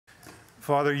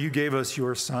Father, you gave us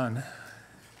your Son.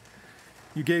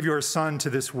 You gave your Son to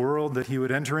this world, that he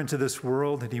would enter into this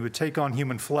world, that he would take on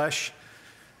human flesh,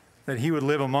 that he would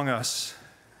live among us,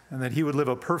 and that he would live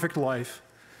a perfect life,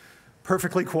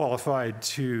 perfectly qualified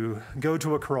to go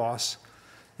to a cross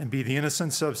and be the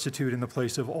innocent substitute in the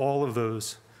place of all of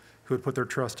those who would put their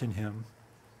trust in him.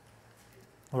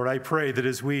 Lord, I pray that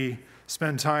as we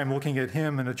spend time looking at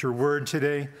him and at your word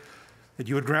today, that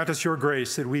you would grant us your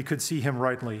grace that we could see him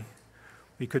rightly.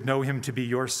 We could know him to be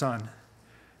your Son.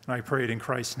 And I pray it in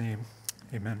Christ's name.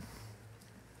 Amen.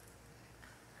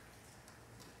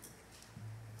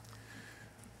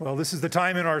 Well, this is the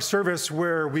time in our service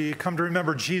where we come to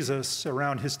remember Jesus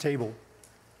around his table.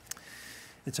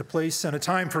 It's a place and a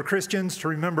time for Christians to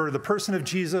remember the person of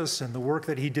Jesus and the work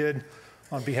that he did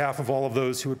on behalf of all of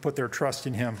those who would put their trust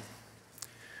in him.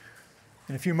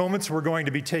 In a few moments, we're going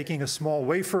to be taking a small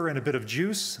wafer and a bit of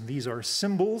juice. These are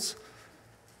symbols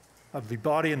of the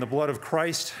body and the blood of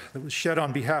Christ that was shed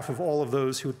on behalf of all of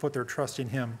those who would put their trust in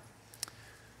him.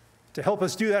 To help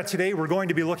us do that today, we're going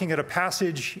to be looking at a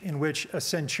passage in which a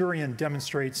centurion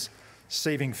demonstrates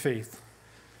saving faith.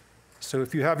 So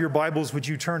if you have your Bibles, would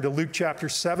you turn to Luke chapter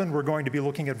 7? We're going to be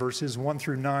looking at verses 1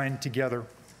 through 9 together.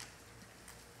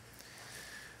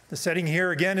 The setting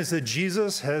here again is that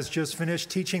Jesus has just finished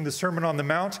teaching the Sermon on the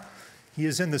Mount. He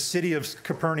is in the city of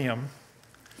Capernaum.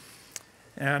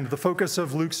 And the focus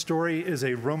of Luke's story is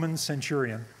a Roman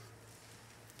centurion.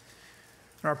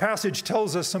 And our passage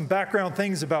tells us some background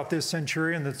things about this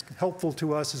centurion that's helpful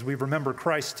to us as we remember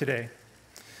Christ today.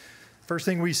 First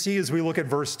thing we see as we look at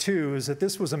verse 2 is that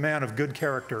this was a man of good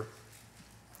character.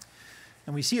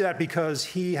 And we see that because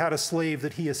he had a slave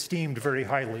that he esteemed very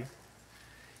highly.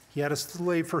 He had a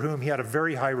slave for whom he had a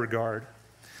very high regard.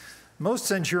 Most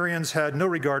centurions had no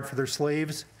regard for their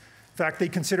slaves. In fact, they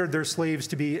considered their slaves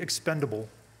to be expendable.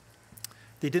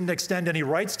 They didn't extend any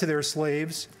rights to their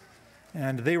slaves,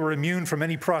 and they were immune from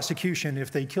any prosecution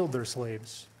if they killed their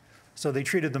slaves. So they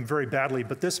treated them very badly,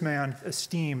 but this man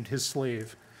esteemed his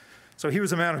slave. So he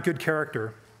was a man of good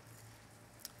character.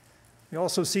 We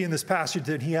also see in this passage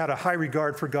that he had a high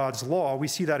regard for God's law. We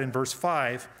see that in verse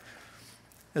 5.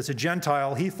 As a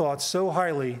Gentile, he thought so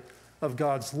highly of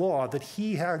God's law that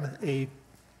he had a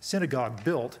synagogue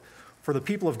built for the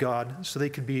people of God so they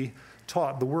could be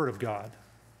taught the word of God.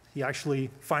 He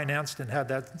actually financed and had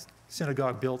that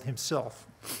synagogue built himself.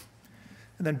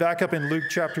 And then back up in Luke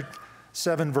chapter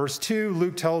 7, verse 2,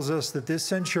 Luke tells us that this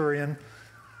centurion,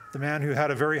 the man who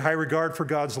had a very high regard for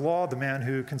God's law, the man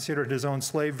who considered his own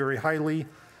slave very highly,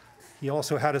 he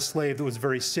also had a slave that was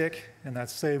very sick, and that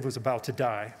slave was about to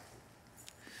die.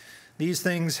 These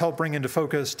things help bring into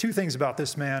focus two things about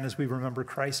this man as we remember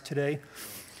Christ today.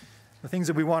 The things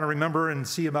that we want to remember and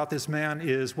see about this man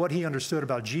is what he understood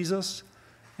about Jesus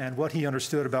and what he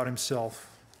understood about himself.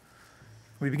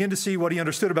 We begin to see what he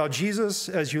understood about Jesus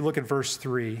as you look at verse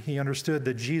 3. He understood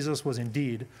that Jesus was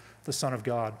indeed the Son of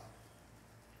God.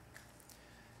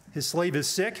 His slave is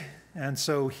sick, and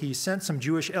so he sent some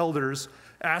Jewish elders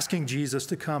asking Jesus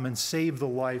to come and save the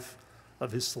life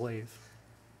of his slave,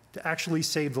 to actually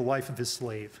save the life of his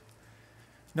slave.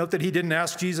 Note that he didn't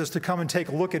ask Jesus to come and take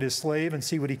a look at his slave and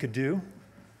see what he could do.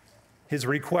 His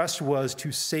request was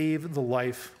to save the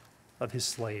life of his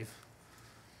slave.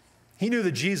 He knew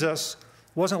that Jesus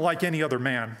wasn't like any other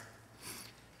man.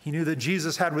 He knew that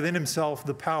Jesus had within himself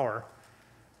the power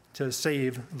to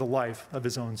save the life of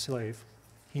his own slave.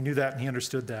 He knew that and he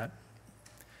understood that.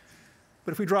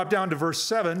 But if we drop down to verse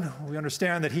 7, we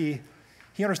understand that he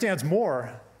understands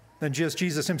more than just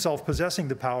Jesus himself possessing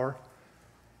the power.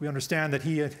 We understand that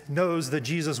he knows that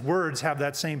Jesus' words have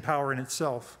that same power in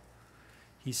itself.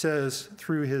 He says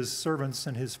through his servants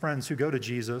and his friends who go to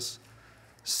Jesus,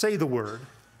 "Say the word,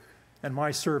 and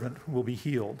my servant will be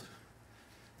healed."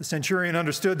 The centurion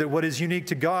understood that what is unique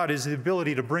to God is the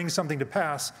ability to bring something to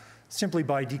pass simply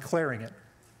by declaring it.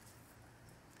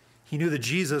 He knew that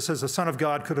Jesus, as the Son of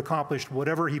God, could accomplish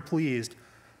whatever he pleased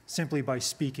simply by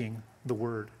speaking the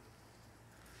word.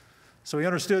 So he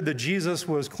understood that Jesus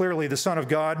was clearly the Son of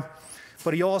God,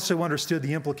 but he also understood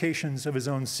the implications of his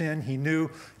own sin. He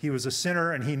knew he was a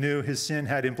sinner, and he knew his sin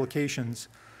had implications.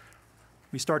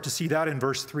 We start to see that in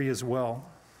verse 3 as well.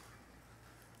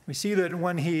 We see that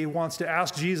when he wants to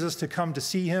ask Jesus to come to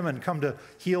see him and come to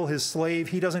heal his slave,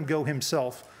 he doesn't go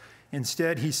himself.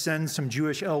 Instead, he sends some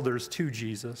Jewish elders to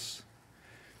Jesus.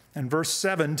 And verse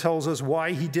 7 tells us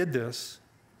why he did this.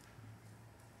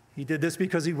 He did this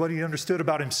because what he understood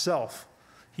about himself.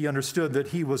 He understood that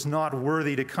he was not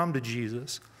worthy to come to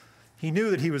Jesus. He knew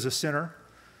that he was a sinner,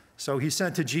 so he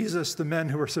sent to Jesus the men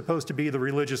who were supposed to be the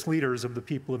religious leaders of the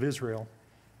people of Israel.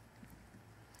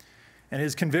 And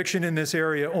his conviction in this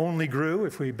area only grew.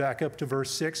 If we back up to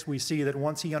verse 6, we see that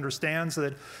once he understands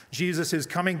that Jesus is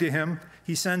coming to him,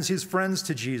 he sends his friends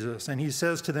to Jesus, and he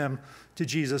says to them, to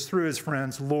Jesus through his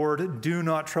friends, "Lord, do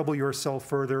not trouble yourself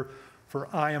further, for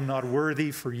I am not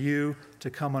worthy for you to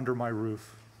come under my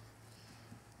roof."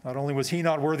 Not only was he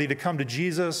not worthy to come to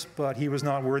Jesus, but he was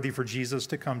not worthy for Jesus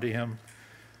to come to him.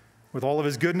 With all of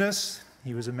his goodness,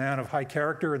 he was a man of high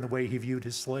character in the way he viewed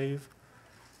his slave.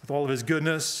 With all of his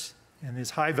goodness and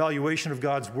his high valuation of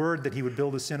God's word that he would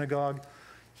build a synagogue,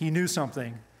 he knew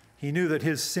something. He knew that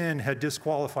his sin had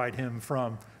disqualified him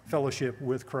from fellowship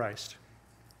with Christ.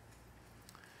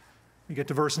 We get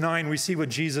to verse 9, we see what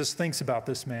Jesus thinks about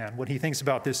this man, what he thinks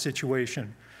about this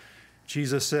situation.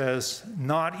 Jesus says,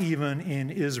 "Not even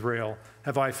in Israel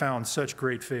have I found such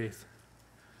great faith."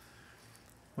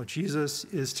 What Jesus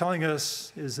is telling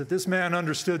us is that this man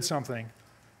understood something.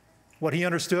 What he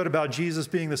understood about Jesus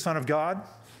being the Son of God,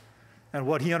 and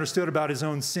what he understood about his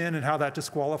own sin and how that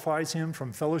disqualifies him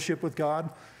from fellowship with God,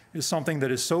 is something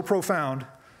that is so profound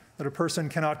that a person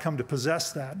cannot come to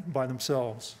possess that by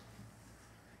themselves,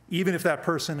 even if that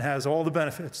person has all the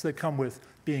benefits that come with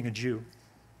being a Jew.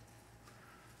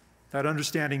 That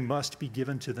understanding must be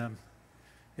given to them.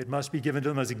 It must be given to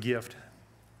them as a gift.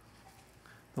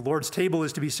 The Lord's table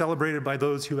is to be celebrated by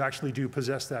those who actually do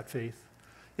possess that faith.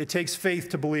 It takes faith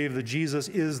to believe that Jesus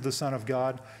is the Son of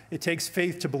God. It takes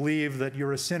faith to believe that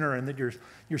you're a sinner and that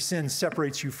your sin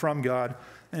separates you from God.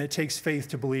 And it takes faith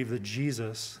to believe that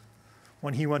Jesus,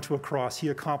 when he went to a cross, he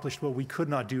accomplished what we could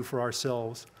not do for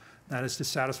ourselves. That is to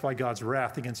satisfy God's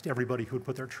wrath against everybody who would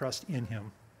put their trust in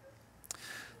him.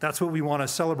 That's what we want to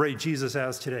celebrate Jesus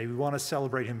as today. We want to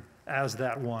celebrate him as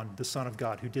that one, the Son of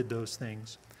God, who did those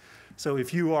things. So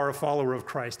if you are a follower of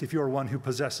Christ, if you are one who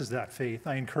possesses that faith,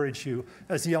 I encourage you,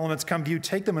 as the elements come to you,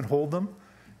 take them and hold them,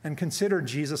 and consider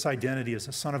Jesus' identity as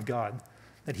the Son of God,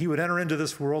 that he would enter into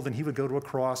this world and he would go to a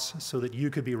cross so that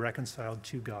you could be reconciled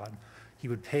to God. He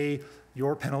would pay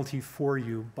your penalty for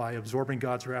you by absorbing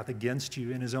God's wrath against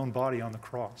you in his own body on the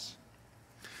cross.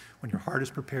 When your heart is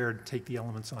prepared, take the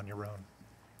elements on your own.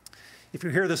 If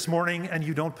you're here this morning and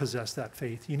you don't possess that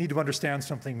faith, you need to understand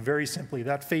something very simply.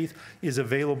 That faith is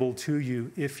available to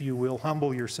you if you will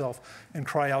humble yourself and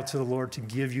cry out to the Lord to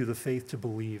give you the faith to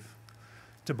believe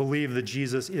that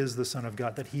Jesus is the Son of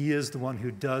God, that he is the one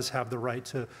who does have the right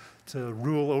to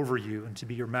rule over you and to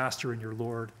be your master and your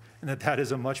Lord, and that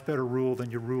is a much better rule than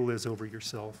your rule is over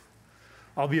yourself.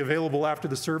 I'll be available after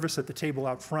the service at the table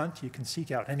out front. You can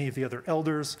seek out any of the other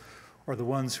elders or the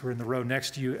ones who are in the row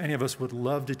next to you. Any of us would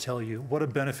love to tell you what a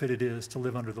benefit it is to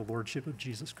live under the lordship of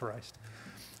Jesus Christ.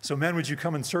 So men, would you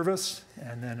come and serve us?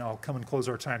 And then I'll come and close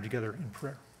our time together in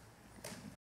prayer.